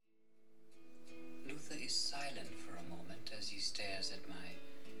as he stares at my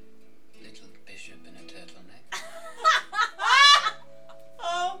little bishop in a turtleneck.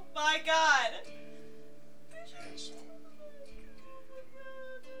 Oh my god! Yes.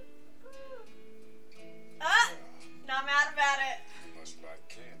 Not mad about it. You must like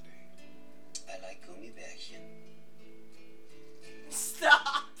candy. I like Gummibärchen.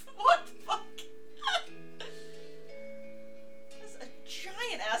 Stop! What the fuck? That's a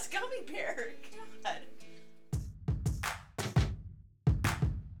giant ass gummy bear. God.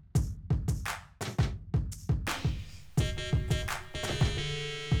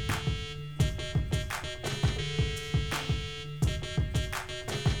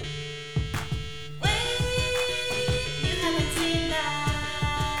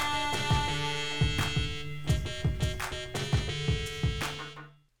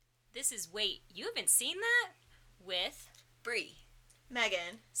 This is Wait, You Haven't Seen That? With Brie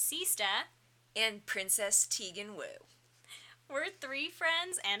Megan. Sista and Princess Teagan Woo. We're three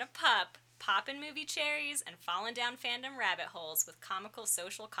friends and a pup, poppin' movie cherries and falling down fandom rabbit holes with comical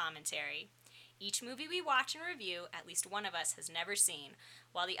social commentary. Each movie we watch and review, at least one of us has never seen,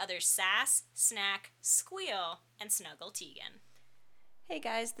 while the others sass, snack, squeal, and snuggle Teagan. Hey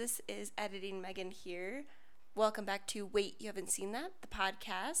guys, this is Editing Megan here. Welcome back to Wait, You Haven't Seen That, the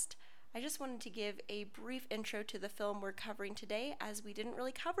podcast. I just wanted to give a brief intro to the film we're covering today, as we didn't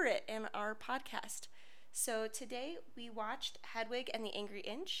really cover it in our podcast. So today we watched Hedwig and the Angry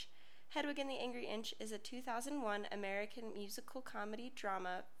Inch. Hedwig and the Angry Inch is a 2001 American musical comedy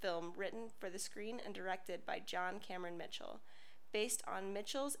drama film written for the screen and directed by John Cameron Mitchell. Based on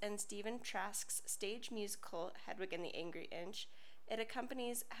Mitchell's and Stephen Trask's stage musical Hedwig and the Angry Inch, it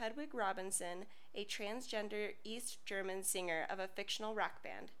accompanies Hedwig Robinson, a transgender East German singer of a fictional rock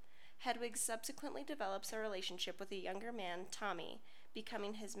band. Hedwig subsequently develops a relationship with a younger man, Tommy,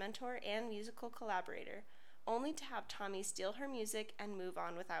 becoming his mentor and musical collaborator, only to have Tommy steal her music and move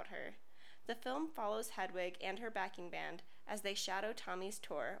on without her. The film follows Hedwig and her backing band as they shadow Tommy's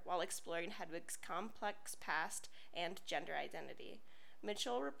tour while exploring Hedwig's complex past and gender identity.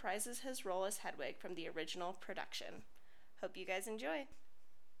 Mitchell reprises his role as Hedwig from the original production. Hope you guys enjoy.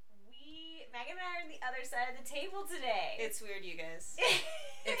 Megan and I are on the other side of the table today. It's weird, you guys.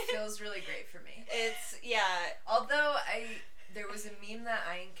 It feels really great for me. It's, yeah. Although there was a meme that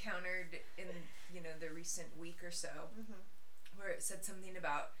I encountered in, the recent week or so, where it said something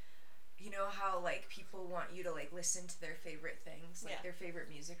about, how, like, people want you to, like, listen to their favorite things, like, their favorite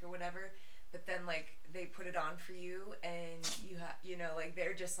music or whatever, but then, like, they put it on for you, and like,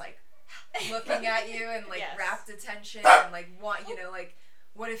 they're just, like, looking at you and, like, rapt attention, and, like, want, like,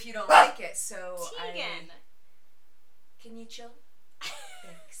 what if you don't like it? So Teagan. Can you chill?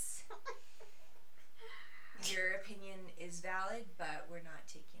 Thanks. Your opinion is valid, but we're not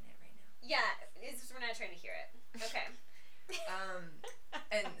taking it right now. Yeah, we're not trying to hear it. Okay.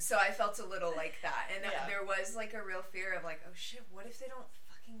 And so I felt a little like that, and there was like a real fear of like, oh shit, what if they don't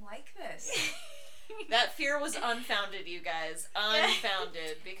fucking like this? That fear was unfounded, you guys.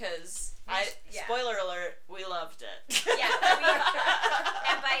 Unfounded, because spoiler alert, we loved it. Yeah,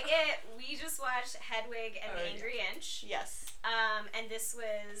 and by it, we just watched Hedwig and the Angry Inch. Yes. And this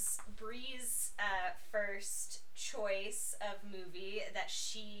was Brie's first choice of movie that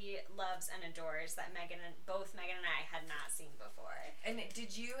she loves and adores, that both Megan and I had not seen before. And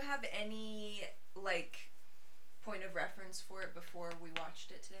did you have any, like, point of reference for it before we watched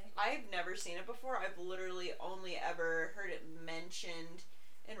it today? I've never seen it before. I've literally only ever heard it mentioned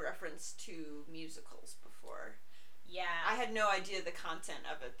in reference to musicals before. Yeah. I had no idea the content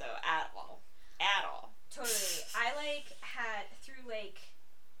of it, though, at all. At all. Totally. I, had, through, a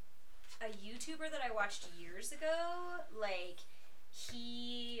YouTuber that I watched years ago,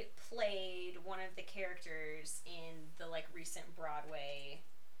 he played one of the characters in the, recent Broadway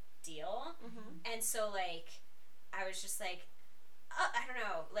deal. Mm-hmm. And so, I was just I don't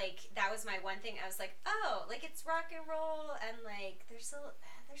know, that was my one thing. I was like, oh, it's rock and roll, and,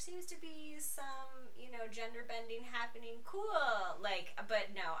 there seems to be some, gender bending happening, cool,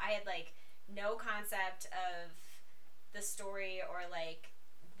 but no, I had, no concept of the story or,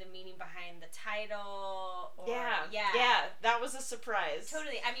 the meaning behind the title, or... Yeah, that was a surprise.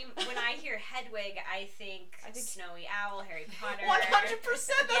 Totally. I mean, when I hear Hedwig, I think Snowy Owl, Harry Potter. 100%, that's what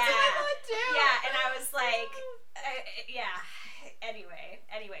I thought, too! Yeah, and I was like,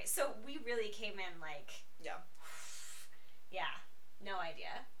 Anyway, so we really came in, no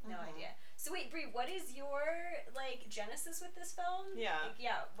idea. No idea. So wait, Brie, what is your, genesis with this film?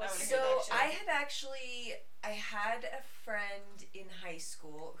 What's your introduction? I had a friend in high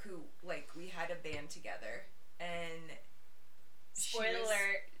school who, we had a band together, and Spoiler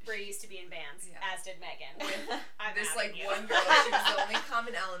alert, Brie used to be in bands, as did Megan. This like one girl, she was the only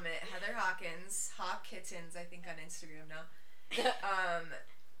common element. Heather Hawkins, Hawk Kittens, I think on Instagram now.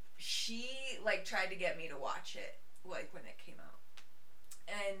 She like tried to get me to watch it like when it came out,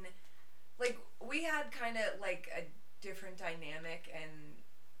 and like we had kind of like a different dynamic, and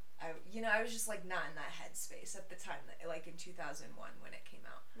I was just like not in that headspace at the time, that, like in 2001 when it came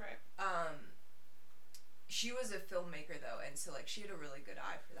out. Right. She was a filmmaker though, and so like she had a really good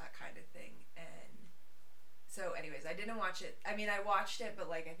eye for that kind of thing, and so anyways, I didn't watch it. I mean, I watched it,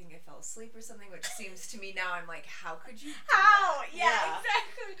 but like I think I fell asleep or something, which seems to me now I'm like, how could you do How? that? Yeah,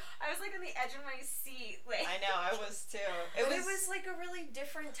 exactly. I was like on the edge of my seat. Like I know, I was too. It was like a really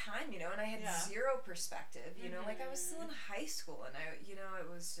different time, and I had zero perspective, like I was still in high school, and it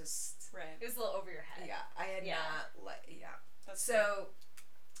was just right. It was a little over your head. Yeah, I had not That's so cool.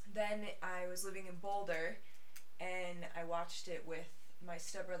 Then I was living in Boulder, and I watched it with my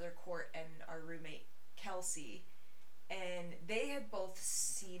stepbrother Court and our roommate Kelsey, and they had both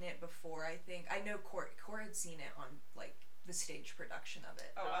seen it before. I think I know Court had seen it on like the stage production of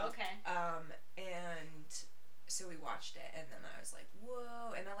it. Oh, wow. Okay. And so we watched it, and then I was like,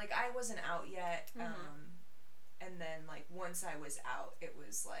 whoa, and then like I wasn't out yet, and then like once I was out, it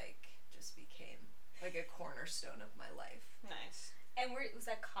was like just became like a cornerstone of my life. Nice. And was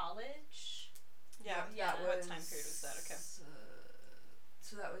that college? Yeah. That What was, time period was that? Okay.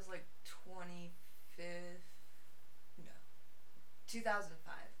 So that was like 2005.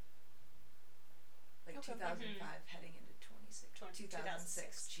 Like Okay. 2005 heading into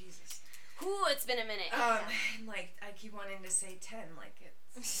 2006. Jesus. Ooh, it's been a minute. And like I keep wanting to say 10, like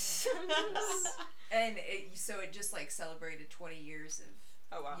it's and so it just like celebrated 20 years of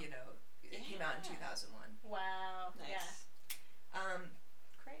Oh wow. It came out in 2001. Wow. Nice. Yeah.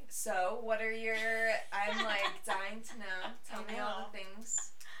 Great. So what are I'm like dying to know. Tell me all the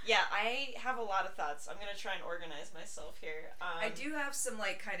things. Yeah, I have a lot of thoughts. I'm gonna try and organize myself here. I do have some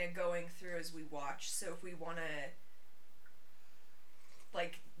like kind of going through as we watch. So if we want to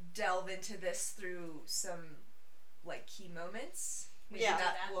like delve into this through some like key moments, maybe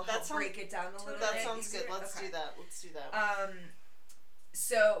that will help break it down a little bit. That sounds good. Let's do that.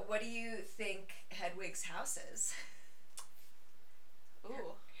 So what do you think Hedwig's house is?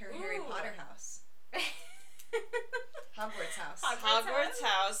 Ooh. Her Harry Potter house. Hogwarts house. Hogwarts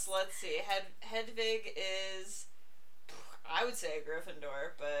house. Let's see. Hedwig is, I would say a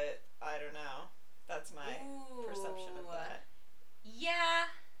Gryffindor, but I don't know. That's my perception of that. Yeah.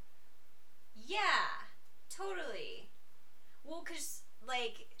 Totally. Well, because,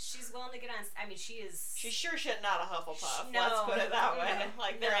 like, she's willing to get on... I mean, she's sure shit not a Hufflepuff. No. Let's put it that way.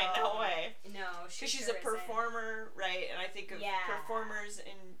 Like, there ain't no way. No, because she's a performer, right? And I think of performers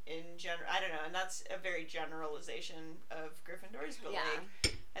in general. I don't know, and that's a very generalization of Gryffindors. But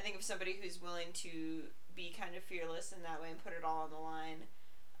like, I think of somebody who's willing to be kind of fearless in that way and put it all on the line.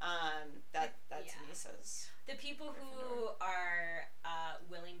 That to me says the people Gryffindor. who are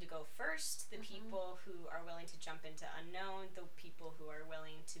willing to go first, the people who are willing to jump into unknown, the people who are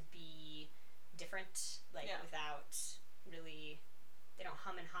willing to be different, like without really. They don't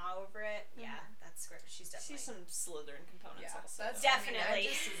hum and haw over it. Yeah, that's great. She's definitely... See some Slytherin components also. That's definitely. I mean, that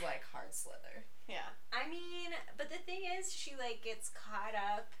just is like hard Slither. Yeah. I mean, but the thing is, she like gets caught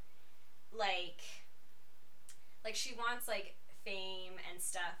up, like she wants like fame and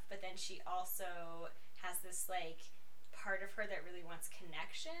stuff, but then she also has this like part of her that really wants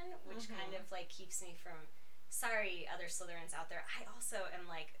connection, which kind of like keeps me from... Sorry, other Slytherins out there. I also am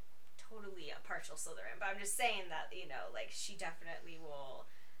like... totally a partial Slytherin, but I'm just saying that, like, she definitely will,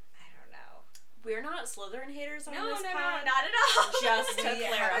 I don't know. We're not Slytherin haters on this No, pod. not at all. Just to We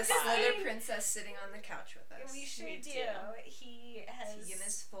clarify. have a Slytherin princess sitting on the couch with us. We sure do. He has... Teagan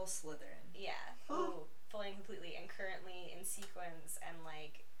is full Slytherin. Yeah. Fully and completely, and currently in sequins and,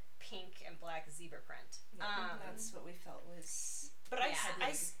 like, pink and black zebra print. Yeah, that's what we felt was... But I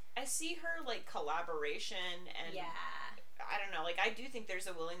see her, like, collaboration and... Yeah. I don't know, like, I do think there's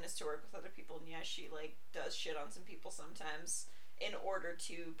a willingness to work with other people, and yeah, she, like, does shit on some people sometimes in order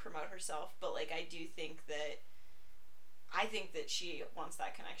to promote herself, but, like, I do think that she wants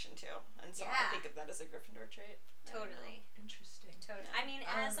that connection, too, and so I think of that as a Gryffindor trait. Totally. Interesting. Totally. I mean,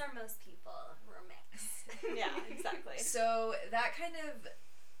 as are most people, we're mixed. Yeah, exactly. So, that kind of,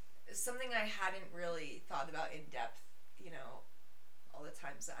 something I hadn't really thought about in depth, all the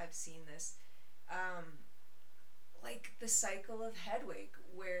times that I've seen this, like the cycle of Hedwig,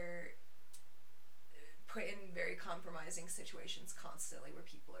 where put in very compromising situations constantly, where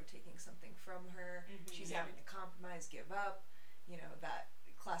people are taking something from her, she's having to compromise, give up, that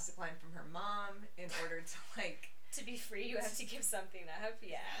classic line from her mom in order to like To be free, you have to give something up.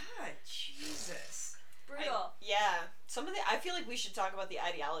 Yeah. Jesus. Brutal. I feel like we should talk about the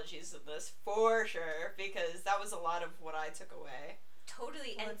ideologies of this for sure, because that was a lot of what I took away.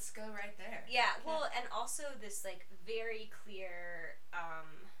 Totally. And let's go right there. Yeah, well, and also this, like, very clear,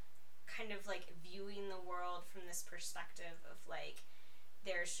 kind of, like, viewing the world from this perspective of, like,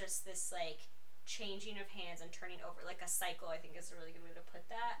 there's just this, like, changing of hands and turning over, like, a cycle, I think is a really good way to put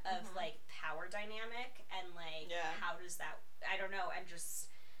that, of, like, power dynamic, and, like, how does that, I don't know, and just,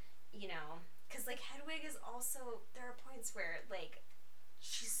 you know, because, like, Hedwig is also, there are points where, like,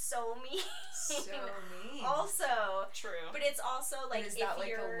 she's so mean. So mean. Also. True. But it's also, like, is that,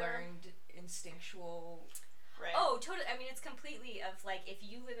 like, a learned instinctual... Right. Oh, totally. I mean, it's completely of, like, if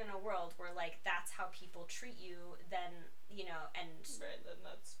you live in a world where, like, that's how people treat you, then, you know, and... Right,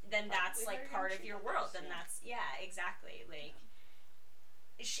 then that's like, part of your world. Then that's... Yeah, exactly. Like...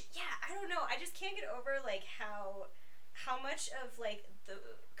 I don't know. I just can't get over, like, how much of, like, the...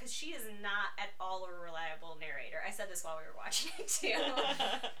 Because she is not at all a reliable narrator. I said this while we were watching it, too.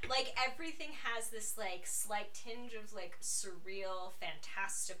 Like, everything has this, like, slight tinge of, like, surreal,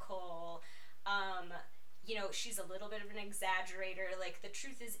 fantastical... you know, she's a little bit of an exaggerator. Like, the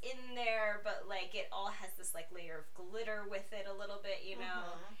truth is in there, but, like, it all has this, like, layer of glitter with it a little bit, you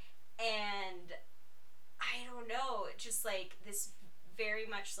know? And I don't know, just, like, this very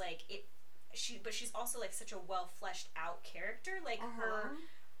much, like, but she's also, like, such a well-fleshed out character. Like,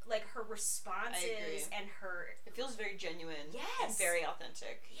 her responses and her... It feels very genuine. Yes. And very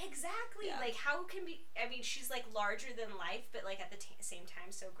authentic. Exactly. Yeah. Like, how can be... I mean, she's, like, larger than life, but, like, at the same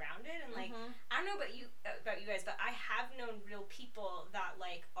time so grounded. And, like, I don't know about you guys, but I have known real people that,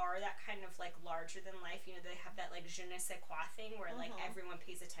 like, are that kind of, like, larger than life. You know, they have that, like, je ne sais quoi thing where, like, everyone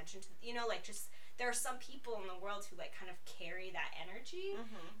pays attention to... You know, like, just... There are some people in the world who, like, kind of carry that energy.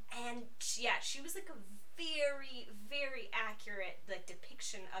 And, yeah, she was, like, a very, very accurate, like,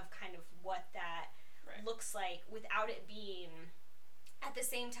 depiction of kind of what that looks like without it being... At the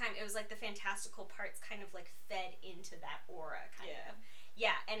same time, it was, like, the fantastical parts kind of, like, fed into that aura, kind of.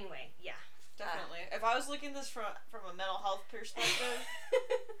 Yeah, anyway, yeah. Definitely. If I was looking at this from a mental health perspective,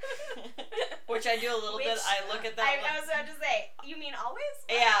 which I do a little bit, I look at that... I was about to say, you mean always?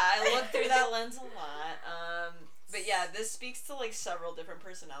 Yeah, I look through that lens a lot. But yeah, this speaks to, like, several different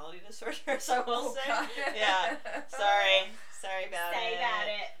personality disorders, I will say. God. Yeah. Sorry about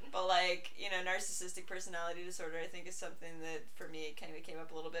it. But, like, you know, narcissistic personality disorder, I think, is something that, for me, it kind of came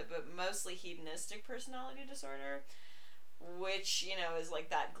up a little bit, but mostly hedonistic personality disorder, which, you know, is, like,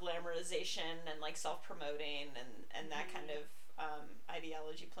 that glamorization and, like, self-promoting and that kind of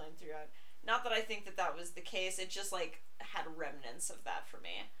ideology playing throughout. Not that I think that was the case, it just, like, had remnants of that for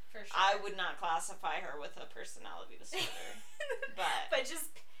me. For sure. I would not classify her with a personality disorder. but just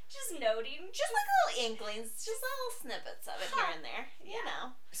noting. Just like little inklings, just little snippets of it here and there, you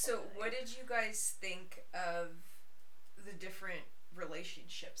know. So what did you guys think of the different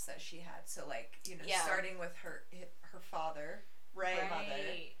relationships that she had? So, like, you know, starting with her father, her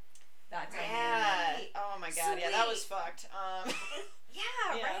mother. That dynamic. Oh my god, so that was fucked.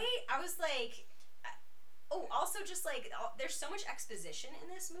 Right? I was like... Oh, also just, like, there's so much exposition in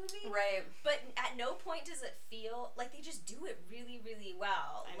this movie. Right. But at no point does it feel... Like, they just do it really, really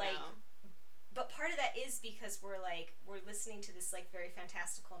well. I know. But part of that is because we're listening to this, like, very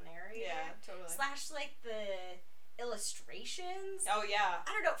fantastical narrator. Yeah, totally. / like, the illustrations. Oh, yeah.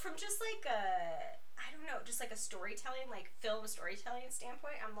 I don't know, from just, like, just, like, a storytelling, like, film storytelling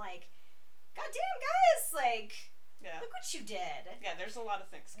standpoint, I'm like, God damn, guys, like... Yeah. Look what you did. Yeah, there's a lot of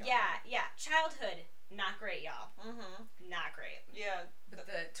things going on. Yeah. Childhood, not great, y'all. Not great. Yeah. But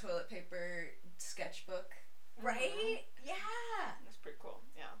the toilet paper sketchbook. Right? Yeah. That's pretty cool.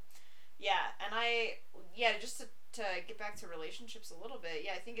 Yeah. Yeah, and just to get back to relationships a little bit,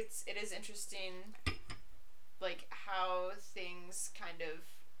 I think it is interesting, like, how things kind of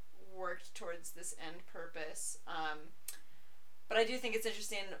worked towards this end purpose. But I do think it's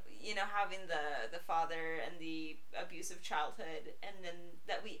interesting, you know, having the father and the abusive childhood, and then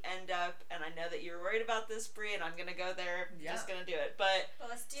that we end up, and I know that you're worried about this, Brie, and I'm going to go there, just going to do it. But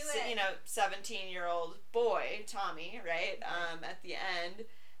let's do it. You know, 17-year-old boy, Tommy, right, at the end.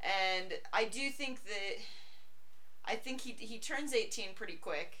 And I do think that, he turns 18 pretty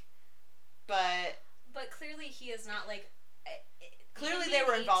quick, but clearly he is not, like... Clearly they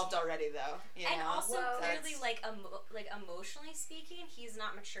were involved already, though. You and know? Also, clearly, like emotionally speaking, he's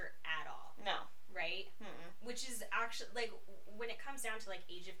not mature at all. No. Right? Which is actually, like, when it comes down to, like,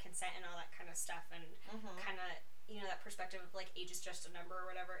 age of consent and all that kind of stuff, and kind of, you know, that perspective of, like, age is just a number or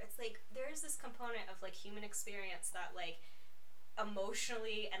whatever, it's, like, there's this component of, like, human experience that, like,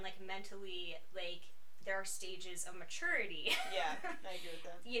 emotionally and, like, mentally, like, there are stages of maturity. Yeah, I agree with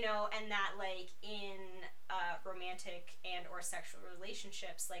that. You know, and that, like, in romantic and or sexual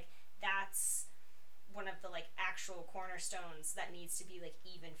relationships, like, that's one of the, like, actual cornerstones that needs to be, like,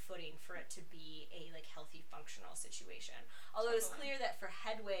 even footing for it to be a, like, healthy, functional situation. Although it's clear that for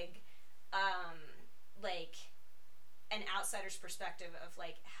Hedwig, like, an outsider's perspective of,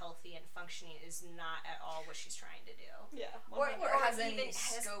 like, healthy and functioning is not at all what she's trying to do. Yeah. Or has any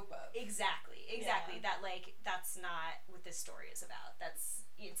scope of. Exactly. Yeah. That, like, that's not what this story is about.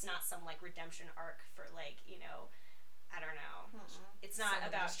 It's not some, like, redemption arc for, like, you know, I don't know. It's not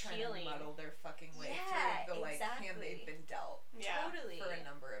about healing. Trying to muddle their fucking way through the, like, hand they've been dealt. Yeah. Totally. For a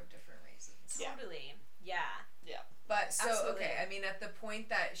number of different reasons. Totally. Yeah. But, so, Absolutely. okay, I mean, at the point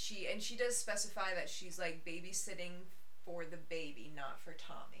that she does specify that she's, like, babysitting for the baby, not for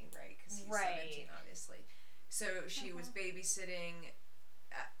Tommy, right? Because he's 17, obviously. So she was babysitting,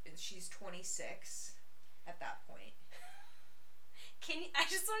 she's 26 at that point. I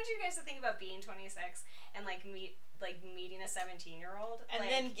just wanted you guys to think about being 26 and, like, meeting a 17-year-old. And like,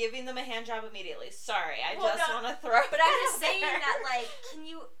 then giving them a hand job immediately. Sorry, I Well, just no, want to throw But I'm just saying that, like, can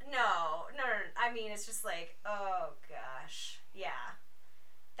you... No. I mean, it's just like, oh, gosh. Yeah.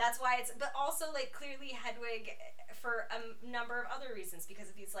 That's why it's... But also, like, clearly Hedwig, for a number of other reasons, because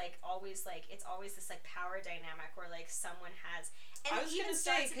of these, like, always, like, it's always this, like, power dynamic where, like, someone has... And I was it even gonna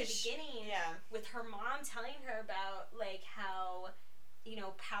say, starts at the beginning with her mom telling her about, like, how... You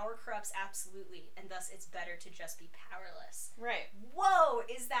know, power corrupts absolutely, and thus it's better to just be powerless. Right. Whoa,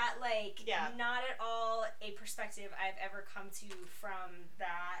 is that, like, not at all a perspective I've ever come to from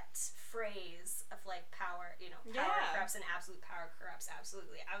that phrase of, like, power, you know, power corrupts and absolute power corrupts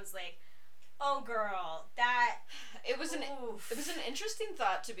absolutely. I was like, oh, girl, that... It was an interesting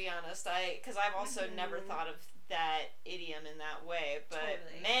thought, to be honest, because I've also never thought of that idiom in that way, but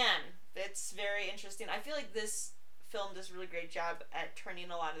man, it's very interesting. I feel like this film does a really great job at turning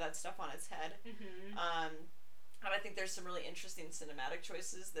a lot of that stuff on its head. And I think there's some really interesting cinematic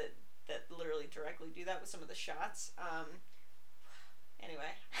choices that literally directly do that with some of the shots.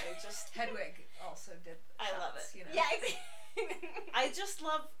 Anyway, I just... Hedwig also did the shots, love it. You know? Yeah,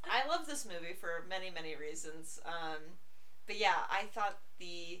 I love this movie for many, many reasons. But yeah, I thought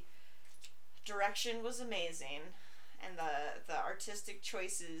the direction was amazing, and the artistic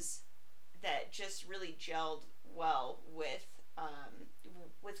choices that just really gelled well with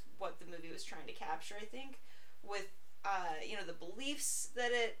what the movie was trying to capture, I think, with you know, the beliefs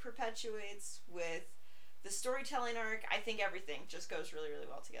that it perpetuates, with the storytelling arc. I think everything just goes really, really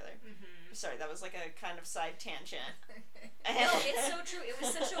well together. Sorry, that was like a kind of side tangent. No, it's so true. It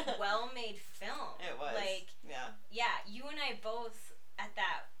was such a well-made film. It was. Like, yeah, you and I both at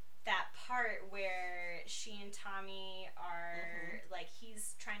that part where she and Tommy are like,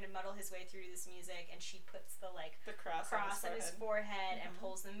 he's trying to muddle his way through this music, and she puts the cross on his forehead and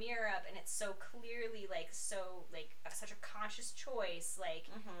pulls the mirror up, and it's so clearly like such a conscious choice, like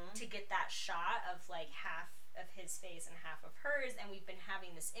to get that shot of like half of his face and half of hers, and we've been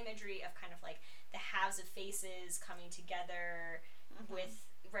having this imagery of kind of like the halves of faces coming together with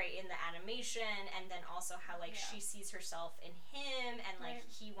in the animation, and then also how like she sees herself in him, and like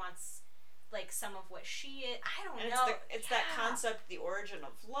he wants like some of what she is. I don't know. It's that concept, the origin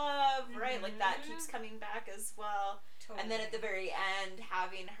of love, right? Like that keeps coming back as well. Totally. And then at the very end,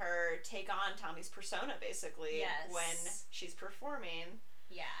 having her take on Tommy's persona basically when she's performing.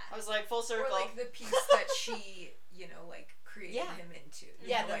 Yeah. I was like, full circle. Or like the piece that she, you know, like created him into.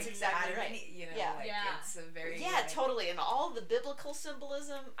 Yeah, that's like, exactly right. You know, it's a very totally. And all the biblical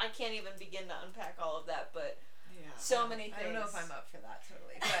symbolism, I can't even begin to unpack all of that, but so many things. I don't know if I'm up for that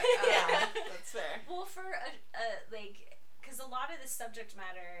totally, but that's fair. Well, for like, because a lot of the subject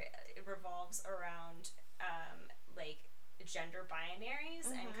matter revolves around like gender binaries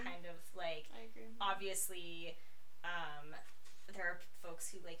and kind of like, I agree. Obviously, there are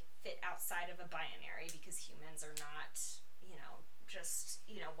folks who like fit outside of a binary because humans are not, you know, just,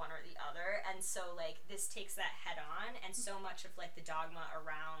 you know, one or the other, and so like this takes that head on, and so much of like the dogma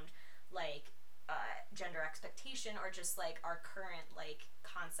around like gender expectation, or just like our current like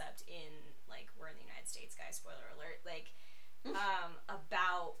concept in like, we're in the United States, guys, spoiler alert, like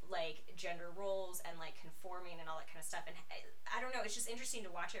about like gender roles and like conforming and all that kind of stuff. And I don't know, it's just interesting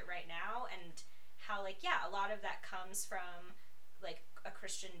to watch it right now, and how like a lot of that comes from like a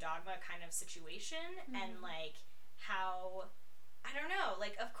Christian dogma kind of situation, and like how, I don't know,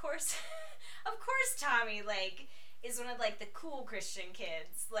 like of course Tommy like is one of like the cool Christian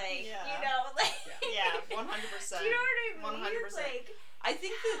kids, like you know, like 100%. Do you know what I mean? 100%. Like I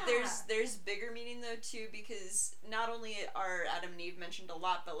think that there's bigger meaning though too, because not only are Adam and Eve mentioned a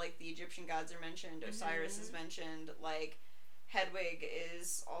lot, but like the Egyptian gods are mentioned, Osiris is mentioned, like Hedwig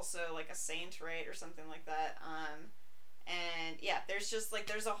is also like a saint, right, or something like that. And yeah, there's just like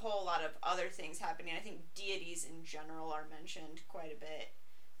there's a whole lot of other things happening. I think deities in general are mentioned quite a bit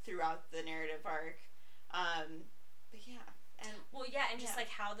throughout the narrative arc. But yeah, and and just like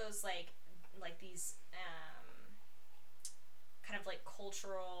how those like these kind of like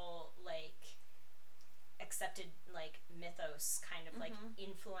cultural like accepted like mythos kind of like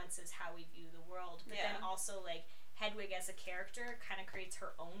influences how we view the world, but then also like Hedwig as a character kind of creates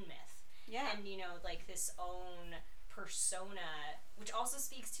her own myth, and you know, like this own persona, which also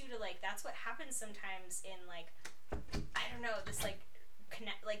speaks to like that's what happens sometimes in like, I don't know, this like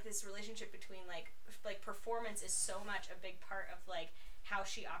connect, like this relationship between like performance is so much a big part of like how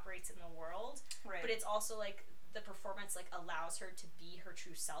she operates in the world, right, but it's also like the performance like allows her to be her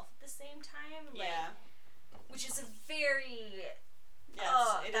true self at the same time, like, which is a very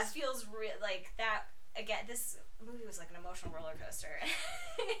that feels real, like that again. This movie was like an emotional roller coaster.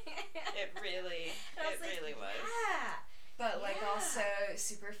 It really was. Yeah. But like also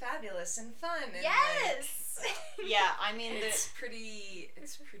super fabulous and fun. And yes. Like, yeah, I mean it's pretty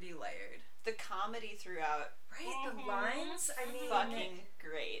layered. The comedy throughout, right? The lines, I mean, fucking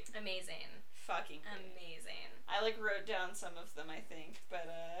great. Amazing. Fucking great. Amazing. I like wrote down some of them, I think, but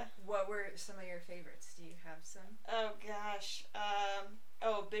what were some of your favorites? Do you have some? Oh gosh.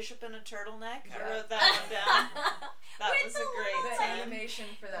 Bishop in a turtleneck. I wrote that one down. That was a great time. The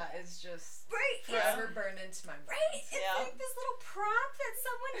animation for that is just right, forever burned into my brain. Right? It's like this little prop that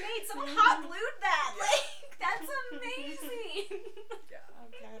someone made. Someone hot glued that. Like, that's amazing.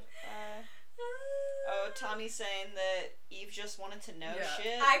 Oh god. Tommy saying that Eve just wanted to know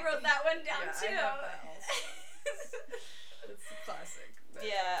shit. I wrote that one down too. I have that also. It's a classic.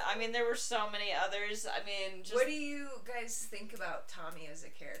 Yeah, I mean there were so many others. I mean, just... What do you guys think about Tommy as a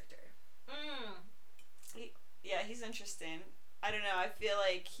character? He's interesting. I don't know. I feel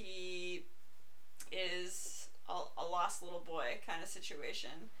like he is a lost little boy kind of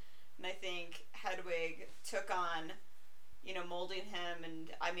situation, and I think Hedwig took on, you know, molding him, and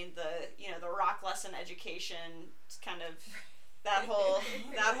I mean the rock lesson education, kind of that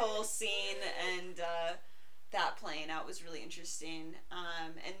whole scene, and that playing out was really interesting.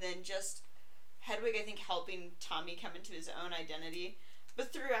 And then just Hedwig, I think, helping Tommy come into his own identity,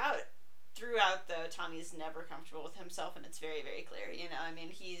 but throughout though, Tommy's never comfortable with himself, and it's very, very clear. You know, I mean,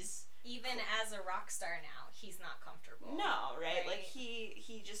 he's even as a rock star now, he's not comfortable. No, right? Like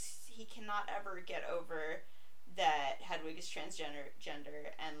he cannot ever get over that Hedwig is transgender,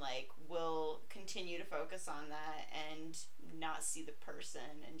 and like will continue to focus on that and not see the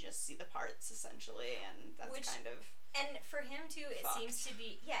person and just see the parts essentially, and that's kind of. And for him too, it seems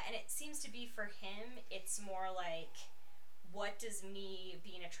to be for him, it's more like, what does me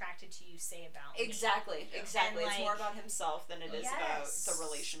being attracted to you say about me? Exactly. And it's more about himself than it is about the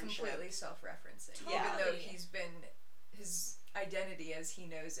relationship. Completely self-referencing. Totally. Even though his identity as he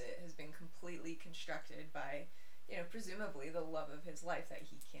knows it has been completely constructed by, you know, presumably the love of his life that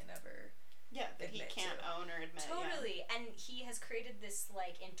he can't ever that he can't own or admit. Totally. And he has created this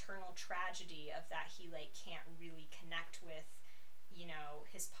like internal tragedy of that he like can't really connect with, you know,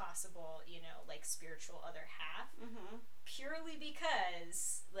 his possible, you know, like spiritual other half, purely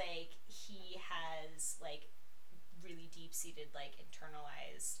because like he has like really deep-seated like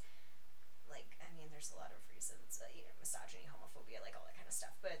internalized, like, I mean, there's a lot of reasons, you know, misogyny, homophobia, like all that kind of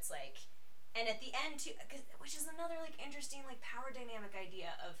stuff, but it's like, and at the end too, which is another like interesting like power dynamic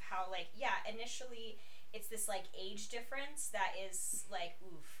idea of how like initially it's this like age difference that is like,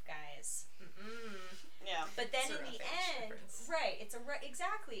 oof, guys, but then in the end, right, it's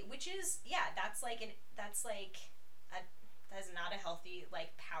exactly, which is that is not a healthy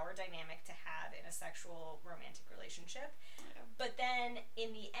like power dynamic to have in a sexual romantic relationship. But then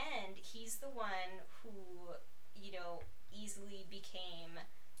in the end, he's the one who, you know, easily became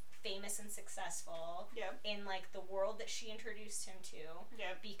famous and successful in like the world that she introduced him to,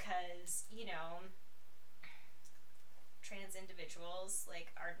 because, you know, trans individuals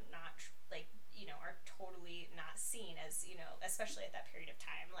like are not like, you know, are totally not seen as, you know, especially at that period of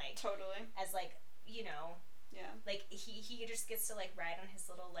time, like as like, you know, like he just gets to like ride on his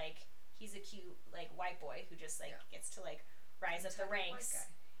little like, he's a cute like white boy who just like gets to like rise up the ranks,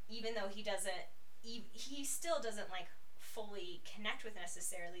 even though he still doesn't like fully connect with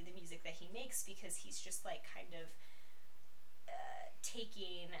necessarily the music that he makes, because he's just like kind of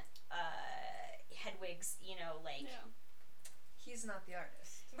taking Hedwig's, you know, like he's not the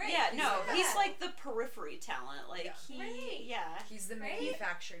artist. Right. Yeah, no, he's like the periphery talent. Like, He's the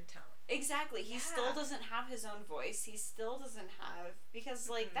manufactured talent. Exactly. He still doesn't have his own voice. He still doesn't have, because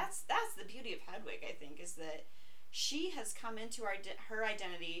like that's the beauty of Hedwig, I think, is that she has come into her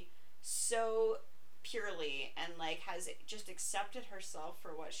identity so purely and like has just accepted herself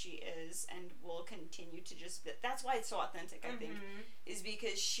for what she is and will continue to just, that's why it's so authentic, I think, is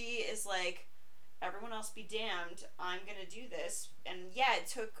because she is like, everyone else be damned, I'm gonna do this. And yeah, it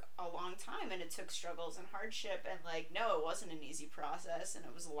took a long time and it took struggles and hardship and like, no, it wasn't an easy process and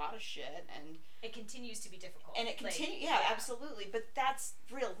it was a lot of shit and it continues to be difficult. And it continues, absolutely. But that's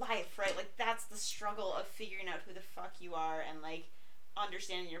real life, right? Like, that's the struggle of figuring out who the fuck you are and like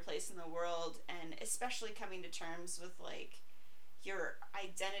understanding your place in the world, and especially coming to terms with like your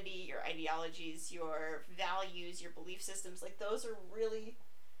identity, your ideologies, your values, your belief systems. Like, those are really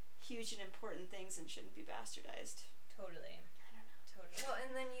huge and important things and shouldn't be bastardized. Totally. I don't know. Totally. Well,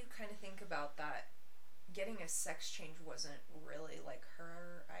 and then you kind of think about that. Getting a sex change wasn't really like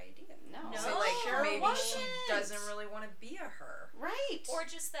her idea. No. So like maybe wasn't. she doesn't really want to be a her. Right. Or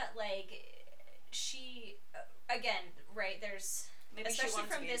just that like she again, right? There's maybe she especially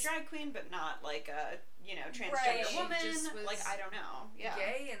wants from to be this a drag queen, but not like a transgender woman. Just was like, I don't know. Yeah.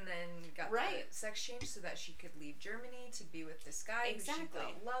 Gay, and then got the sex change so that she could leave Germany to be with this guy who she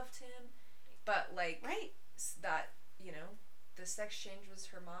thought loved him, but like that, the sex change was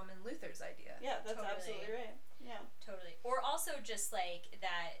her mom and Luther's idea. Yeah, that's absolutely right. Yeah. Totally. Or also just like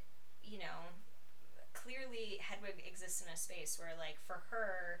that, clearly Hedwig exists in a space where like for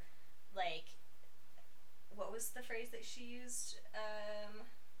her, like, what was the phrase that she used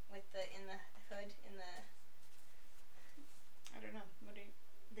with the in the hood in the I don't know. What do you?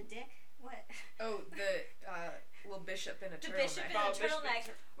 The dick? What? Oh, the little bishop in a turtleneck. The bishop in a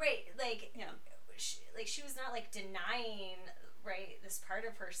turtleneck. Right, like, yeah. She was not like denying, right, this part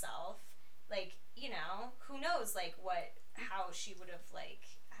of herself. Like, who knows, like, how she would have, like,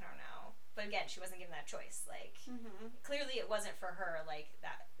 I don't know. But again, she wasn't given that choice. Like, clearly it wasn't for her, like,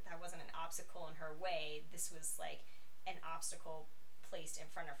 that wasn't an obstacle in her way. This was, like, an obstacle placed in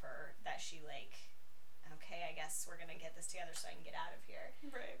front of her that she, like, okay, I guess we're gonna get this together so I can get out of here.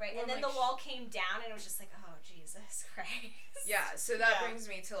 Right. Well, and then like, the wall came down and it was just like, oh, Jesus Christ. Yeah, so that brings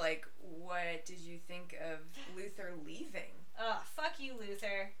me to, like, what did you think of Luther leaving? Oh, fuck you,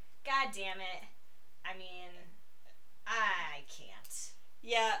 Luther. God damn it. I mean, I can't.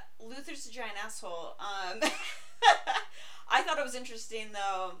 Yeah, Luther's a giant asshole. I thought it was interesting,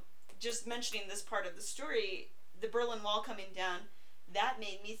 though, just mentioning this part of the story, the Berlin Wall coming down, that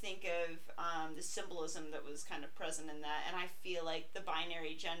made me think of the symbolism that was kind of present in that, and I feel like the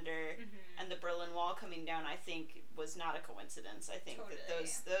binary gender and the Berlin Wall coming down, I think, was not a coincidence. I think that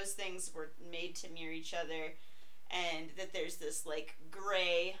those things were made to mirror each other, and that there's this like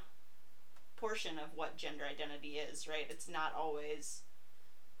gray portion of what gender identity is, right? It's not always,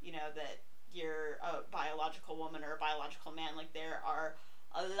 that you're a biological woman or a biological man. Like, there are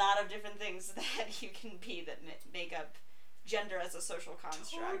a lot of different things that you can be that make up gender as a social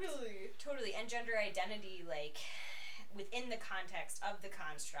construct. Totally. And gender identity, like, within the context of the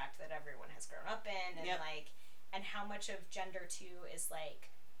construct that everyone has grown up in, and like, and how much of gender too is like,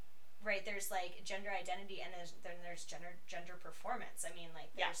 right, there's like gender identity, and then there's gender performance. I mean,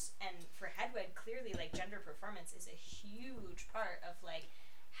 like, there's and for Hedwig, clearly, like, gender performance is a huge part of like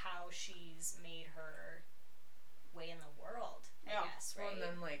how she's made her way in the world, I guess, right? Well, and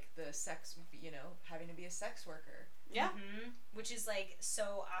then like the sex, having to be a sex worker. Yeah. Which is like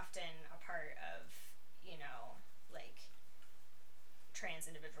so often a part of, like,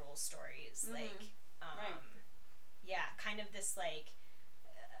 trans individual stories. Like, kind of this like,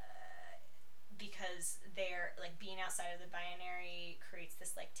 because they're like being outside of the binary creates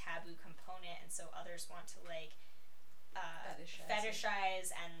this like taboo component, and so others want to like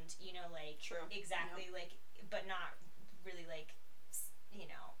fetishize and like exactly like, but not really like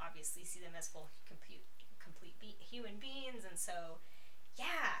obviously see them as full complete human beings. And so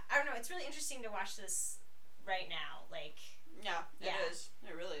I don't know, it's really interesting to watch this right now, like, it is,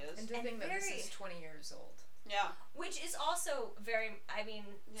 it really is. And to think that this is 20 years old, which is also very, I mean,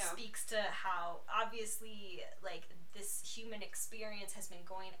 speaks to how obviously like this human experience has been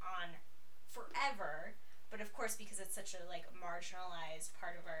going on forever, but of course because it's such a like marginalized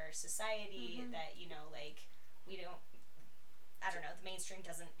part of our society that like we don't, I don't know, the mainstream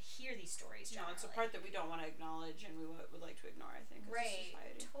doesn't hear these stories generally. No, it's a part that we don't want to acknowledge and we would like to ignore, I think, as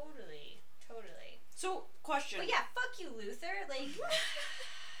a society. Totally. So, question. But fuck you, Luther. Like,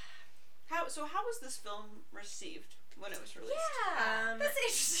 how was this film received when it was released? Yeah, that's an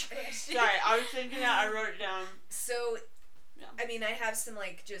interesting question. Sorry, I was thinking that, I wrote it down. So, I mean, I have some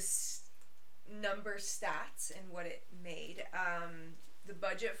like just number stats and what it made. The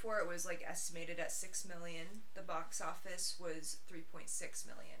budget for it was like estimated at $6 million. The box office was $3.6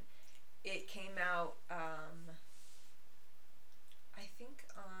 million. It came out, I think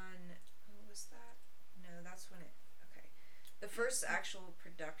on, what was that? No, that's when it, okay. The first actual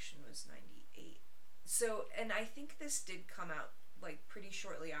production was 98. So, and I think this did come out like pretty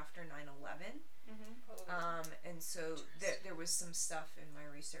shortly after 9/11. And so there was some stuff in my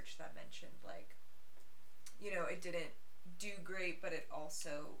research that mentioned like, you know, it didn't do great, but it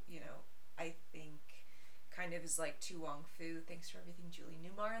also, you know, I think kind of is like Tu Wong Fu, Thanks for Everything, Julie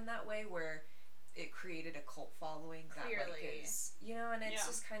Newmar in that way, where it created a cult following that like is, you know, and it's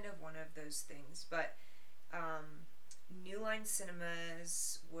just kind of one of those things. But New Line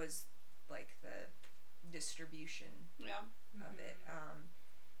Cinemas was like the distribution of it.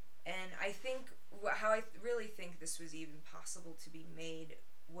 And I think how I really think this was even possible to be made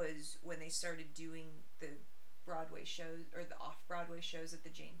was when they started doing the Broadway shows or the off-Broadway shows at the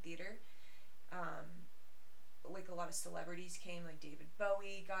Jane Theater. Like a lot of celebrities came, like David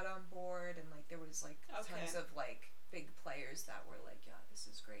Bowie got on board, and like there was like tons of like big players that were like, yeah, this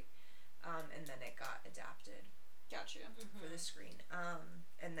is great. And then it got adapted. Gotcha. For the screen.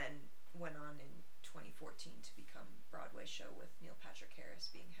 And then went on in 2014 to become Broadway show with Neil Patrick Harris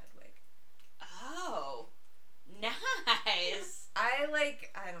being Hedwig. Oh, nice. I'm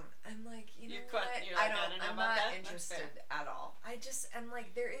like, you know what? I'm not interested at all. I just am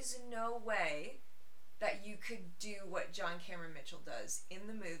like, there is no way that you could do what John Cameron Mitchell does in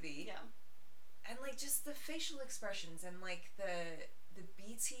the movie. Yeah. And like just the facial expressions and like the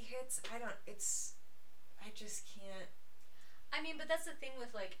beats he hits, I just can't. I mean, but that's the thing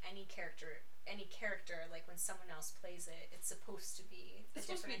with like any character, like when someone else plays it, it's supposed to be a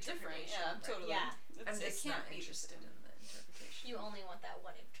different interpretation. Yeah, totally. Yeah. I'm just not interested in the interpretation. You only want that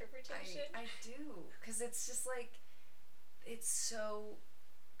one interpretation. I do, because it's just like, it's so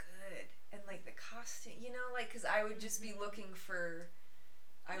good, and like the costume, you know, like because I would just be looking for,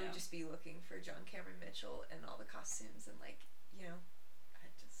 would just be looking for John Cameron Mitchell and all the costumes, and like, you know,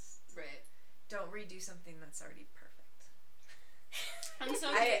 I just don't redo something that's already perfect. And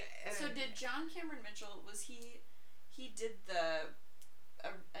so, did John Cameron Mitchell, was he did the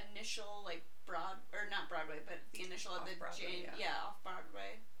initial like not Broadway, but the initial of the Jane,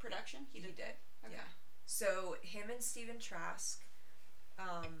 off-Broadway production? He did. Okay. Yeah. So him and Stephen Trask,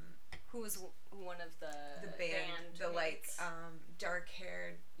 who was one of the band the like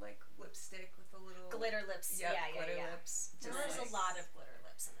dark-haired like lipstick with the little glitter lips. Yeah, glitter lips. There was a lot of glitter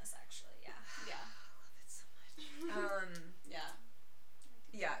lips in this, actually. Yeah. Yeah. I love it so much. Yeah.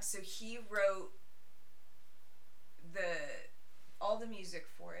 Yeah. So he wrote all the music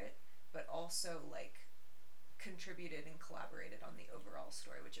for it, but also like contributed and collaborated on the overall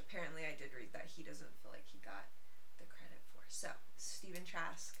story, which apparently I did read that he doesn't feel like he got the credit for. So Stephen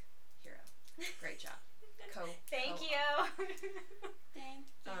Trask, hero, great job. Thank you. Thank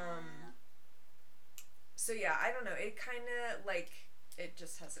you. So yeah, I don't know. It kind of like it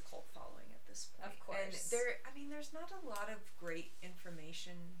just has a cult following at this point. Of course. And there's not a lot of great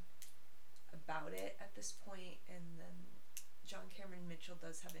information about it at this point. And then John Cameron Mitchell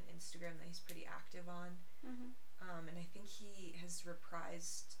does have an Instagram that he's pretty active on. And I think he has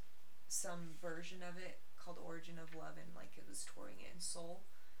reprised some version of it called Origin of Love, and like it was touring it in Seoul.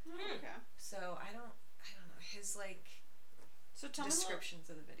 Okay. So I don't know. His like descriptions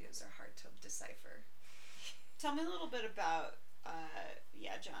of the videos are hard to decipher. Tell me a little bit about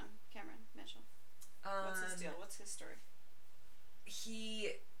John Cameron Mitchell. What's his deal? What's his story?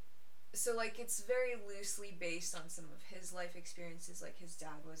 So like it's very loosely based on some of his life experiences. Like his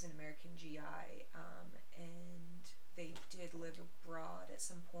dad was an American GI, and they did live abroad at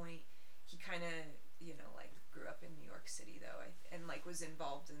some point. He kind of, you know, like grew up in New York City though, and like was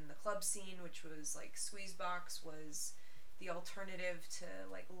involved in the club scene, which was like Squeezebox was the alternative to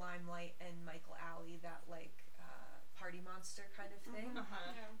like Limelight and Michael Alley, that like Party Monster kind of thing.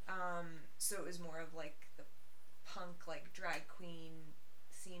 So it was more of like the punk like drag queen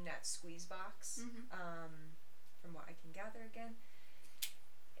scene at Squeezebox, from what I can gather again.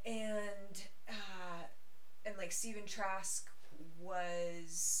 And like Stephen Trask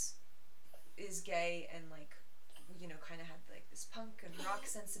is gay and like, you know, kind of had like this punk and rock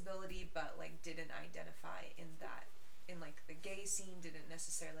sensibility, but like didn't identify in like the gay scene, didn't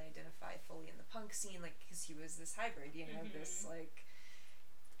necessarily identify fully in the punk scene, like because he was this hybrid, you know, this like,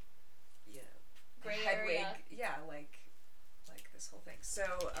 you know, gray Hedwig, area. like this whole thing. So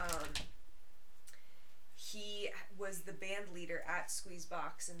he was the band leader at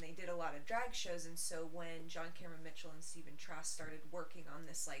Squeezebox, and they did a lot of drag shows. And so when John Cameron Mitchell and Stephen Trask started working on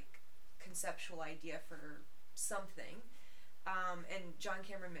this like conceptual idea for something, and John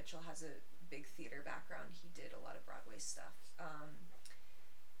Cameron Mitchell has a big theater background. He did a lot of Broadway stuff.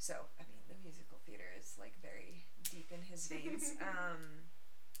 So I mean, the musical theater is like very deep in his veins.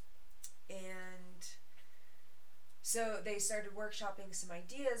 And so they started workshopping some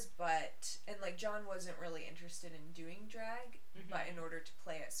ideas, and like John wasn't really interested in doing drag, but in order to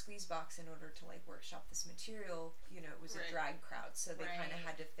play at Squeezebox, in order to like workshop this material, you know, it was a drag crowd, so they kind of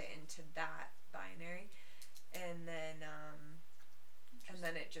had to fit into that binary, and then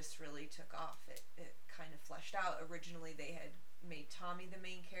it just really took off. It kind of fleshed out. Originally they had made Tommy the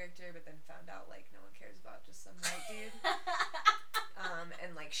main character, but then found out like no one cares about just some white dude.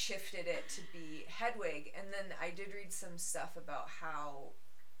 And like shifted it to be Hedwig. And then I did read some stuff about how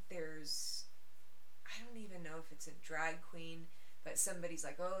there's, I don't even know if it's a drag queen, but somebody's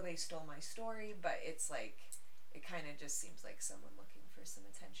like, oh, they stole my story, but it's like, it kind of just seems like someone looking for some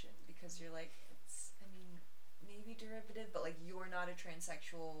attention, because you're like, it's, I mean, maybe derivative, but like you're not a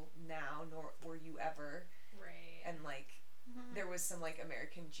transsexual now, nor were you ever. Right. And like, there was some like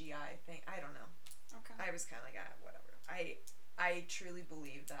American GI thing. I don't know. Okay. I was kind of like, whatever. I truly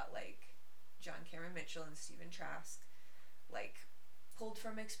believe that like John Cameron Mitchell and Stephen Trask like pulled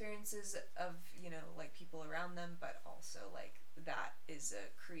from experiences of, you know, like people around them, but also like that is a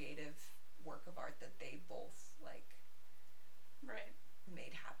creative work of art that they both like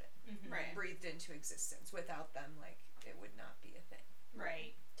made happen. Breathed into existence. Without them, like it would not be a thing.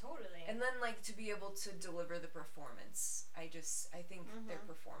 Right. Totally. And then like to be able to deliver the performance, I think their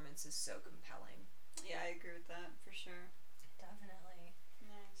performance is so compelling. Yeah, I agree with that for sure. Definitely.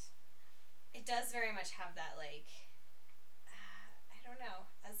 Nice. It does very much have that like, I don't know,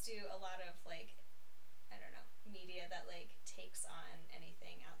 as do a lot of like, I don't know, media that like takes on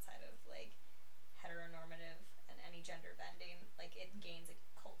anything outside of like heteronormative and any gender bending. Like it gains a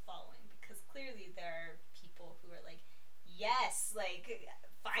cult following because clearly there are people who are like, yes, like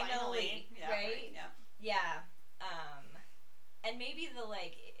finally. Yeah, right? Yeah. And maybe the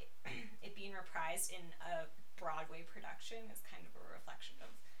like it being reprised in a Broadway production is kind of a reflection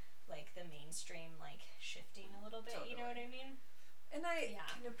of like the mainstream like shifting a little bit. Totally. You know what I mean? And I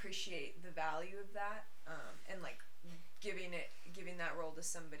can appreciate the value of that, and like giving that role to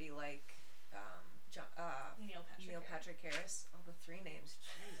somebody like Neil Patrick Harris. All the three names,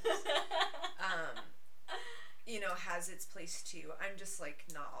 Jesus. You know, has its place too. I'm just like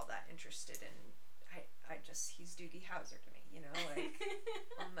not all that interested in. I just, he's Doogie Howser to me, you know, like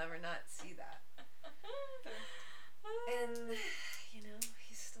I'll never not see that. And you know,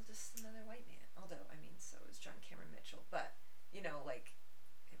 he's still just another white man. Although I mean, so is John Cameron Mitchell, but you know, like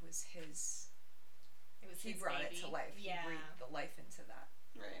he brought it to life. Yeah. He breathed the life into that.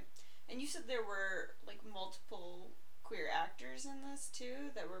 Right. And you said there were like multiple queer actors in this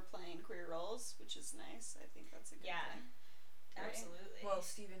too that were playing queer roles, which is nice. I think that's a good thing. Right? Absolutely. Well,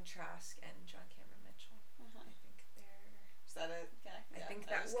 Stephen Trask and John Cameron Mitchell. I think they're. Is that it? Yeah. I think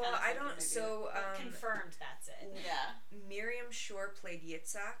that. Well, I don't. So confirmed. That's it. Yeah. Miriam Shore played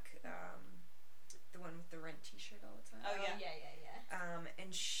Yitzhak, the one with the Rent T-shirt all the time. Oh yeah. Yeah.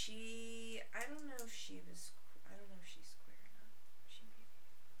 And she, I don't know if she's queer or not. She may be.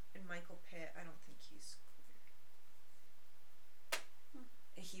 And Michael Pitt, I don't think he's queer.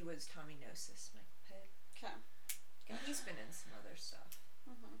 He was Tommy Gnosis, Michael Pitt. Okay. And he's been in some other stuff.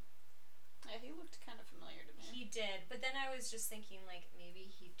 Yeah, he looked kind of familiar to me. He did, but then I was just thinking like maybe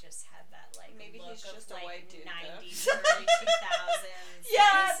he just had that like maybe look he's just of, a like, white dude, 90's, early 2000s.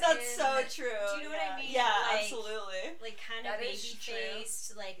 Yeah, that's so true. Do you know what I mean? Yeah, like, absolutely. Like kind of baby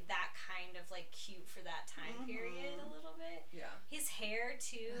faced, like that kind of like cute for that time period a little bit. Yeah. His hair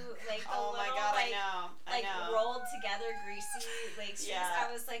too, like a oh little my god, like I know. rolled together, greasy, like yeah. I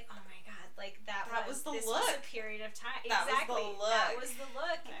was like, oh my god, like that was the this look. was a period of time. That exactly. was the look. That was the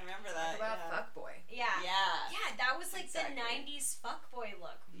look. I remember that. Talk about fuckboy. Yeah. Yeah, that was like the 90's fuckboy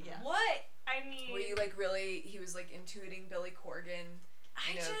look. Yeah. What? I mean, were you like really? He was like intuiting Billy Corgan.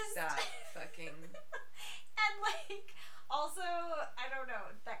 That fucking. And like also, I don't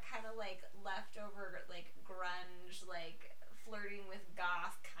know, that kind of like leftover like grunge, like flirting with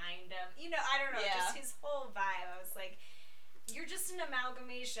goth kind of. You know, I don't know, just his whole vibe. I was like, you're just an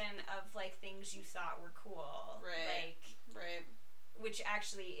amalgamation of like things you thought were cool. Right. Like which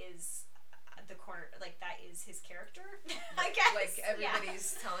actually is the corner, like that is his character. I guess. Like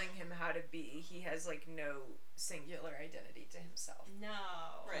everybody's telling him how to be. He has like no singular identity to himself. No.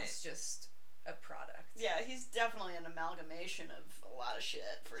 Right. It's just a product. Yeah, he's definitely an amalgamation of a lot of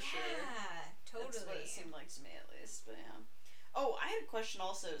shit, for sure. Yeah, totally. That's what it seemed like to me, at least, but yeah. Oh, I had a question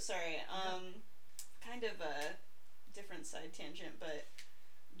also, sorry, kind of a different side tangent, but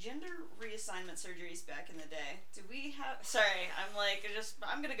gender reassignment surgeries back in the day, do we have, sorry,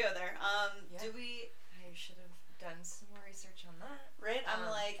 I'm gonna go there, do we... I should have done some more research on that. Right? I'm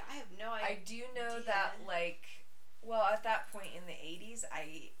like, I have no idea. I do know that, like, well, at that point in the 80s,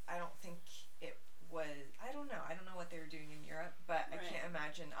 I don't think it was, I don't know what they were doing in Europe, but I can't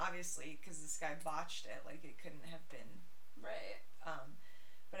imagine, obviously, because this guy botched it, like, it couldn't have been. Right.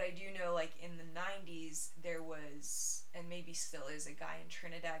 But I do know, like, in the 90s, there was, and maybe still is, a guy in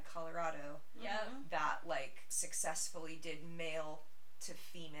Trinidad, Colorado, that, like, successfully did male to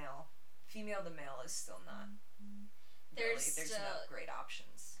female. Female to male is still not. There's no great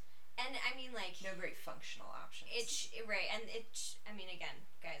options. And I mean, like, no great functional options. I mean, again,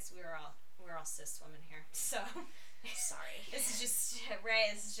 guys, we're all cis women here, so sorry. This is just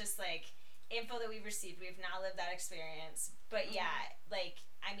right. This is just like info that we've received. We have not lived that experience, but yeah, like,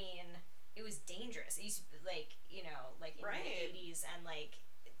 I mean, it was dangerous. It used to, like, you know, like in the 80s, and like,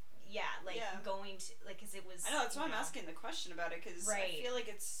 going to, like, because it was. I know, that's why I'm asking the question about it, because I feel like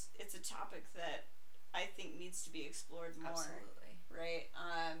it's a topic that I think needs to be explored more. Absolutely. Right?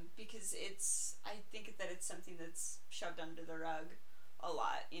 Because I think that it's something that's shoved under the rug a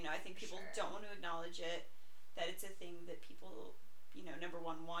lot. You know, I think people don't want to acknowledge it, that it's a thing that people, you know, number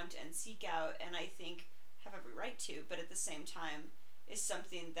one, want and seek out, and I think have every right to, but at the same time is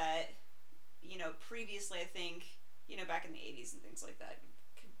something that, you know, previously I think, you know, back in the 80s and things like that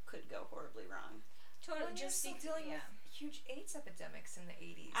could go horribly wrong. Totally. Just dealing with huge AIDS epidemics in the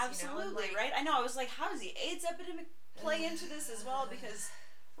 80s. Absolutely, you know? Right? I know, I was like, how does the AIDS epidemic play into this as well? Because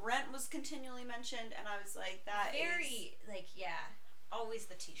rent was continually mentioned, and I was like, that very, like, always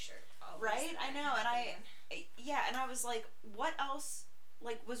the t-shirt. Always right? I know, and and I was like, what else?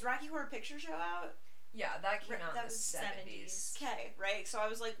 Like, was Rocky Horror Picture Show out? Yeah, that came out in the 70s. Okay, right? So I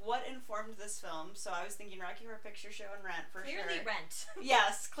was like, what informed this film? So I was thinking Rocky Horror Picture Show and Rent, for sure. Clearly Rent.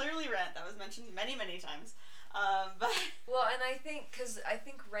 Yes, clearly Rent. That was mentioned many, many times. But well, and I think, because I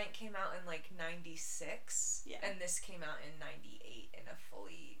think Rent came out in, like, 96, and this came out in 98 in a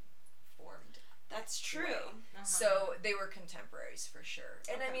fully formed That's true. So they were contemporaries, for sure.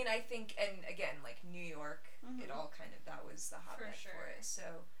 And I mean, I think, and again, like, New York, it all kind of, that was the hotbed for it.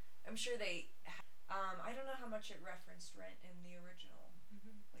 So I'm sure they... I don't know how much it referenced Rent in the original,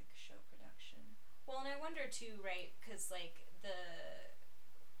 like, show production. Well, and I wonder too, right? Because, like,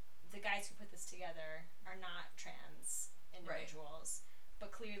 the guys who put this together are not trans individuals,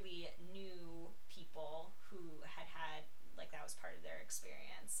 but clearly knew people who had like, that was part of their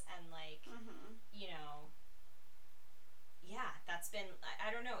experience, and like, you know, that's been,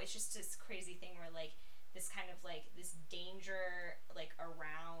 I don't know. It's just this crazy thing where, like, this kind of, like, this danger, like,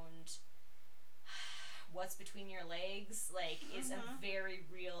 around what's between your legs, like, is a very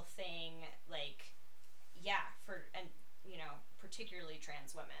real thing, like, for, and, you know, particularly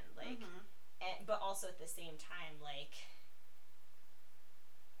trans women, like, but also at the same time, like,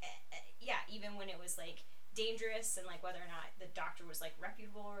 even when it was, like, dangerous, and, like, whether or not the doctor was, like,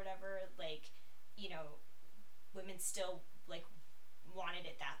 reputable or whatever, like, you know, women still, like, wanted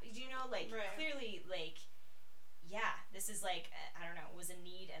it that, you know, like, clearly, like, this is, like, I don't know, was a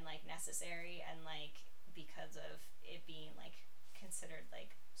need and, like, necessary, and, like, because of it being, like, considered,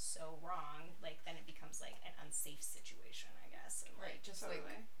 like, so wrong, like, then it becomes, like, an unsafe situation, I guess. And, like, just like,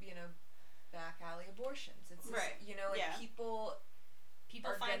 you know, back alley abortions. It's this, you know, like, people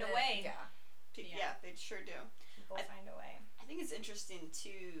find a way. Yeah, they sure do. People find a way. I think it's interesting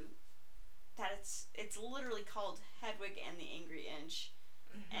too that it's literally called Hedwig and the Angry Inch,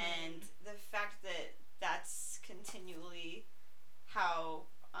 and the fact that that's continually how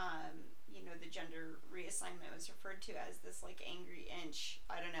you know, the gender reassignment was referred to as this, like, angry inch.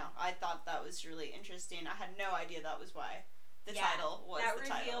 I don't know. I thought that was really interesting. I had no idea that was why the title was the title.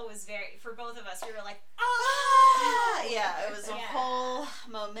 That reveal was very, for both of us, we were like, yeah, it was a whole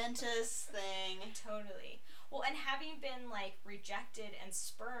momentous thing. Totally. Well, and having been, like, rejected and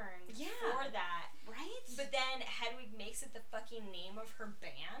spurned for that. Right? But then Hedwig makes it the fucking name of her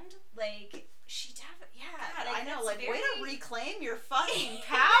band. Like, she definitely, God, like, I know, like, very... way to reclaim your fucking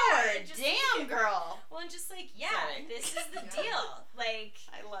power. Damn, girl. Well, and just, like, this is the deal. Like,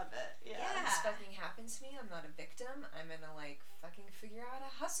 I love it. Yeah. This fucking happens to me. I'm not a victim. I'm gonna, like, fucking figure out how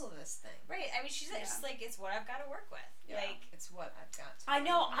to hustle this thing. Right. I mean, she's just like, it's what I've got to work with. Yeah. Like, it's what I've got to I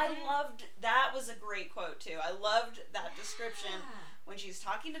know. I loved, that was a great quote, too. I loved that description when she's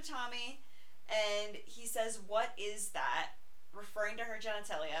talking to Tommy, and he says, "What is that?" referring to her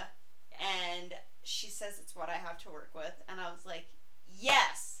genitalia. And she says it's what I have to work with. And I was like,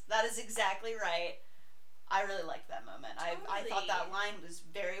 yes, that is exactly right. I really liked that moment. Totally. I thought that line was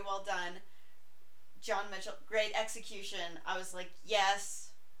very well done. John Mitchell, great execution. I was like,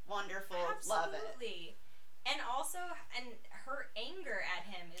 yes, wonderful, love it. Absolutely. And also, and her anger at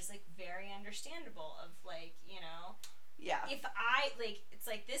him is, like, very understandable of, like, you know. Yeah. If I, like, it's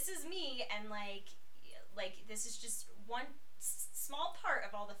like, this is me, and, like this is just one small part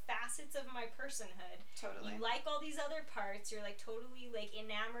of all the facets of my personhood. Totally. You like all these other parts. You're, like, totally, like,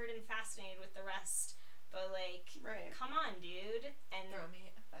 enamored and fascinated with the rest. But, like, come on, dude. And throw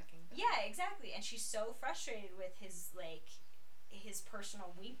me a fucking gun. Yeah, exactly. And she's so frustrated with his, like, his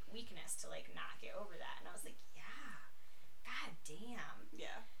personal weakness to, like, not get over that. And I was like, yeah. God damn.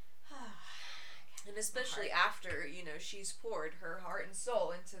 Yeah. And especially after, you know, she's poured her heart and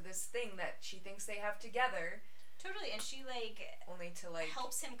soul into this thing that she thinks they have together. Totally. And she, like, only to, like,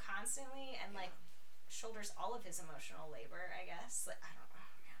 helps him constantly and, like, shoulders all of his emotional labor, I guess. Like, I don't know,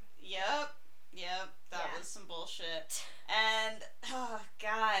 man. Yep, that was some bullshit. And, oh,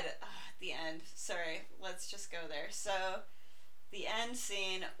 God, at the end. Sorry, let's just go there. So, the end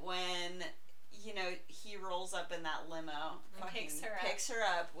scene when, you know, he rolls up in that limo. And picks her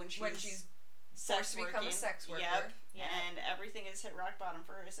up when she's forced to become a sex worker. Yep. And everything has hit rock bottom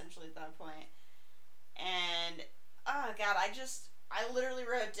for her, essentially, at that point. And, oh, God, I literally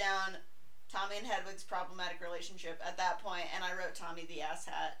wrote down Tommy and Hedwig's problematic relationship at that point, and I wrote Tommy the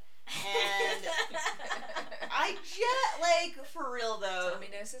asshat. And I just, like, for real though. Tommy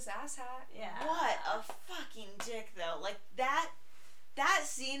knows his asshat. Yeah. What a fucking dick though. Like, that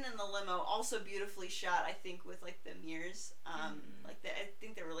scene in the limo, also beautifully shot, I think, with, like, the mirrors. Like, I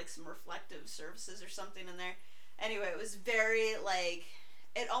think there were, like, some reflective surfaces or something in there. Anyway, it was very, like,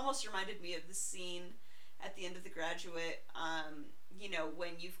 it almost reminded me of the scene at the end of The Graduate, you know, when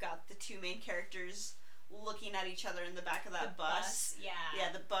you've got the two main characters looking at each other in the back of that bus.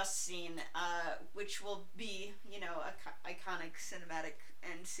 Yeah, the bus scene, which will be, you know, a iconic cinematic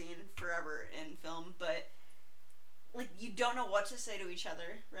end scene forever in film, but, like, you don't know what to say to each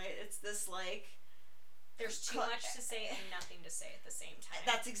other, right? It's this, like, there's too much to say and nothing to say at the same time.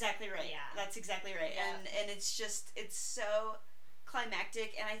 That's exactly right. Yeah. That's exactly right. Yeah. And it's just, it's so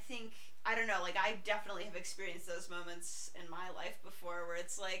climactic, and I think, I don't know, like, I definitely have experienced those moments in my life before where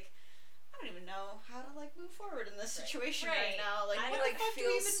it's like, I don't even know how to, like, move forward in this situation right now. Like, what the fuck do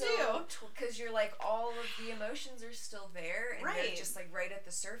we even do? Because you're, like, all of the emotions are still there, and they're just, like, right at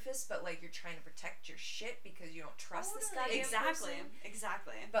the surface, but, like, you're trying to protect your shit because you don't trust this guy. Exactly.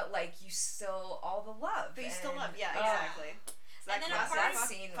 But, like, you still, all the love. But you still love, exactly. So and then that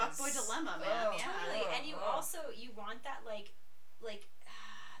scene was Boi Dilemma, man. Totally. And you also, you want that, like,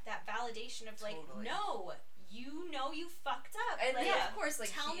 that validation of, like, no, you know you fucked up. And like, yeah, of course,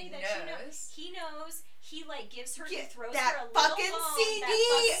 like, tell me that knows. He knows. He, like, gives her, he throws that her a fucking little bone, CD. That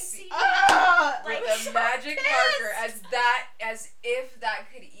fucking CD. Like, with a magic marker, as if that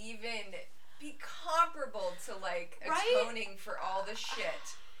could even be comparable to, like, atoning for all the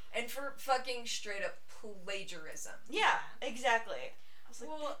shit. And for fucking straight up plagiarism. Yeah, exactly. Like,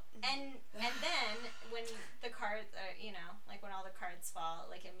 well, and then when the cards, you know, like when all the cards fall,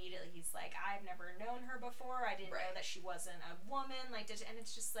 like immediately he's like, I've never known her before. I didn't know that she wasn't a woman. Like, and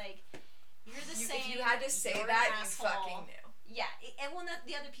it's just like, you're the same. If you had to say that, you fucking knew. Yeah, and well,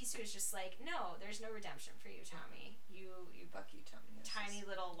 the other piece too is just like, no, there's no redemption for you, Tommy. You fuck you, Tommy. Tiny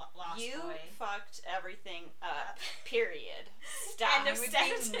little lost boy. You fucked everything up. Period. Stop. You would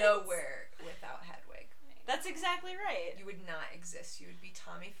be nowhere without Hedwig. That's exactly right. You would not exist. You would be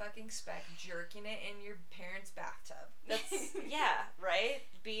Tommy fucking Speck jerking it in your parents' bathtub. That's right?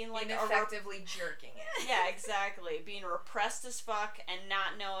 Being like ineffectively jerking it. Yeah, exactly. Being repressed as fuck and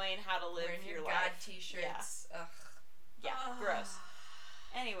not knowing how to live your life. God t-shirts. Yeah. Ugh. Yeah, gross.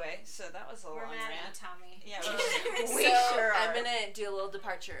 Anyway, so that was a long rant. We're mad at you, Tommy. Yeah, we sure are. I'm gonna do a little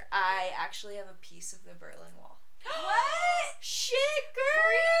departure. I actually have a piece of the Berlin Wall. What? Shit,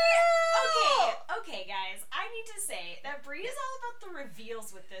 girl! Okay, guys. I need to say that Brie is all about the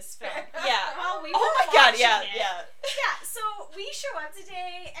reveals with this film. Yeah. While we oh were my god, yeah. Yeah, so we show up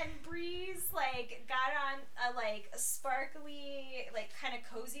today and Brie's, like, got on a, like, a sparkly, like, kind of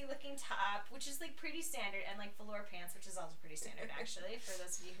cozy looking top, which is, like, pretty standard, and, like, velour pants, which is also pretty standard, actually, for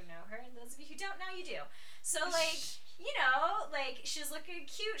those of you who know her, and those of you who don't, now you do. So, like, you know, like, she's looking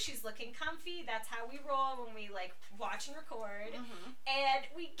cute, she's looking comfy, that's how we roll when we, like, watch and record, and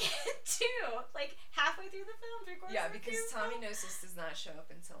we get to, like, halfway through the film, because Tommy Gnosis does not show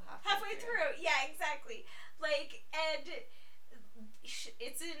up until halfway through. Yeah, exactly. Like, and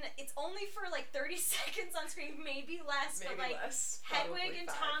it's only for like 30 seconds on screen, maybe less, but like Hedwig and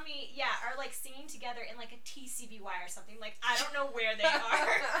 5. Tommy, are like singing together in like a TCBY or something. Like I don't know where they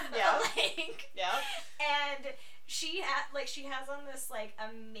are. And she has on this like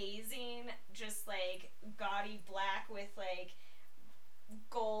amazing, just like gaudy black with like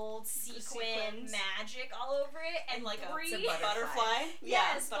gold sequin magic all over it, and like Brie, a butterfly.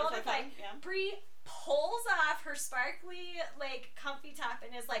 Yes, butterfly. Yeah. Brie pulls off her sparkly like comfy top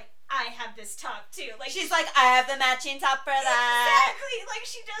and is like, I have this top too. Like she's like, I have the matching top for that. Exactly. Like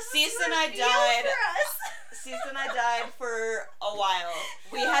she does. Sista and I died. Sista and I died for a while.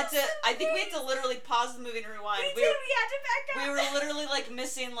 We had to literally pause the movie and rewind. We had to back up. We were literally like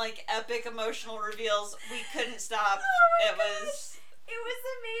missing like epic emotional reveals. We couldn't stop. It was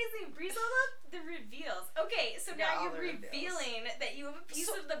amazing. Breeze all up the reveals. Okay, so now you're revealing that you have a piece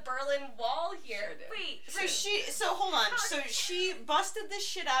of the Berlin Wall here. Sure Wait. So hold on. So she busted this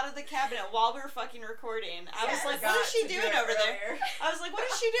shit out of the cabinet while we were fucking recording. I was like, what is she doing over there? I was like, what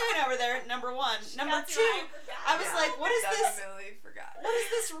is she doing over there? Number one. Number two, I was like, what is this? What is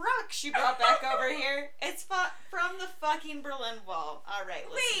this rock she brought back over here? It's from the fucking Berlin Wall. All right,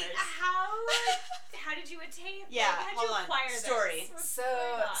 listeners. Wait, how did you attain? Yeah, how did hold you on. acquire Story. This? So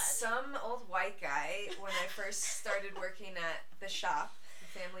some old white guy, when I first started working at the shop,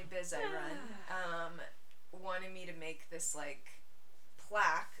 the family biz I run, wanted me to make this like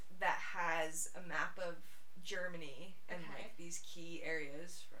plaque that has a map of Germany and like these key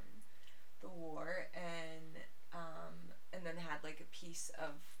areas from the war, and then had like a piece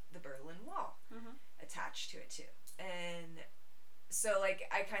of the Berlin Wall attached to it too. And so like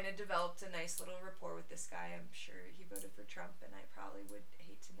I kind of developed a nice little rapport with this guy. I'm sure he voted for Trump, and I probably would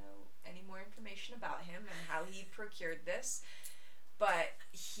hate to know any more information about him and how he procured this. But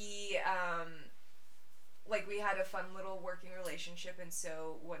he like we had a fun little working relationship, and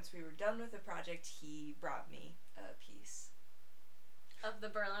so once we were done with the project, he brought me a piece of the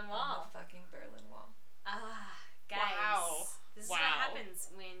Berlin Wall. Of the fucking Berlin Wall. Guys. Wow. This is what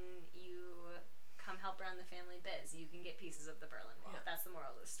happens when you come help run the family biz. You can get pieces of the Berlin Wall. Yeah. That's the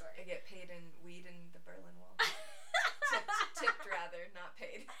moral of the story. I get paid in weed in the Berlin Wall. tipped rather, not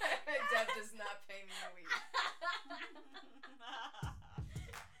paid. Deb does not pay me in weed. Oh my goodness.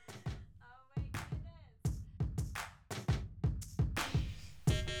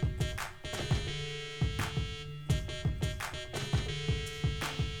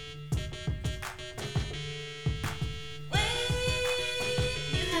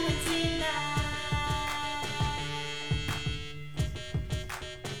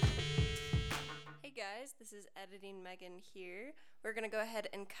 Guys, this is Editing Megan here. We're going to go ahead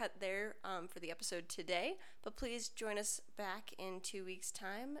and cut there for the episode today, but please join us back in 2 weeks'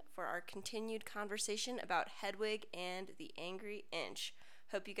 time for our continued conversation about Hedwig and the Angry Inch.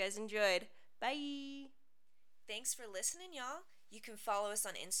 Hope you guys enjoyed. Bye! Thanks for listening, y'all. You can follow us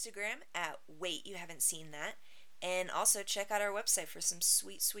on Instagram at Wait You Haven't Seen That, and also check out our website for some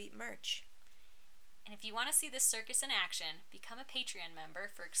sweet, sweet merch. And if you want to see this circus in action, become a Patreon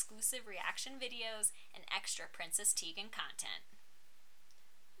member for exclusive reaction videos and extra Princess Teagan content.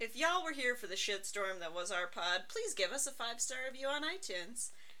 If y'all were here for the shitstorm that was our pod, please give us a 5-star review on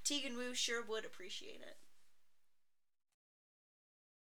iTunes. Teagan Woo sure would appreciate it.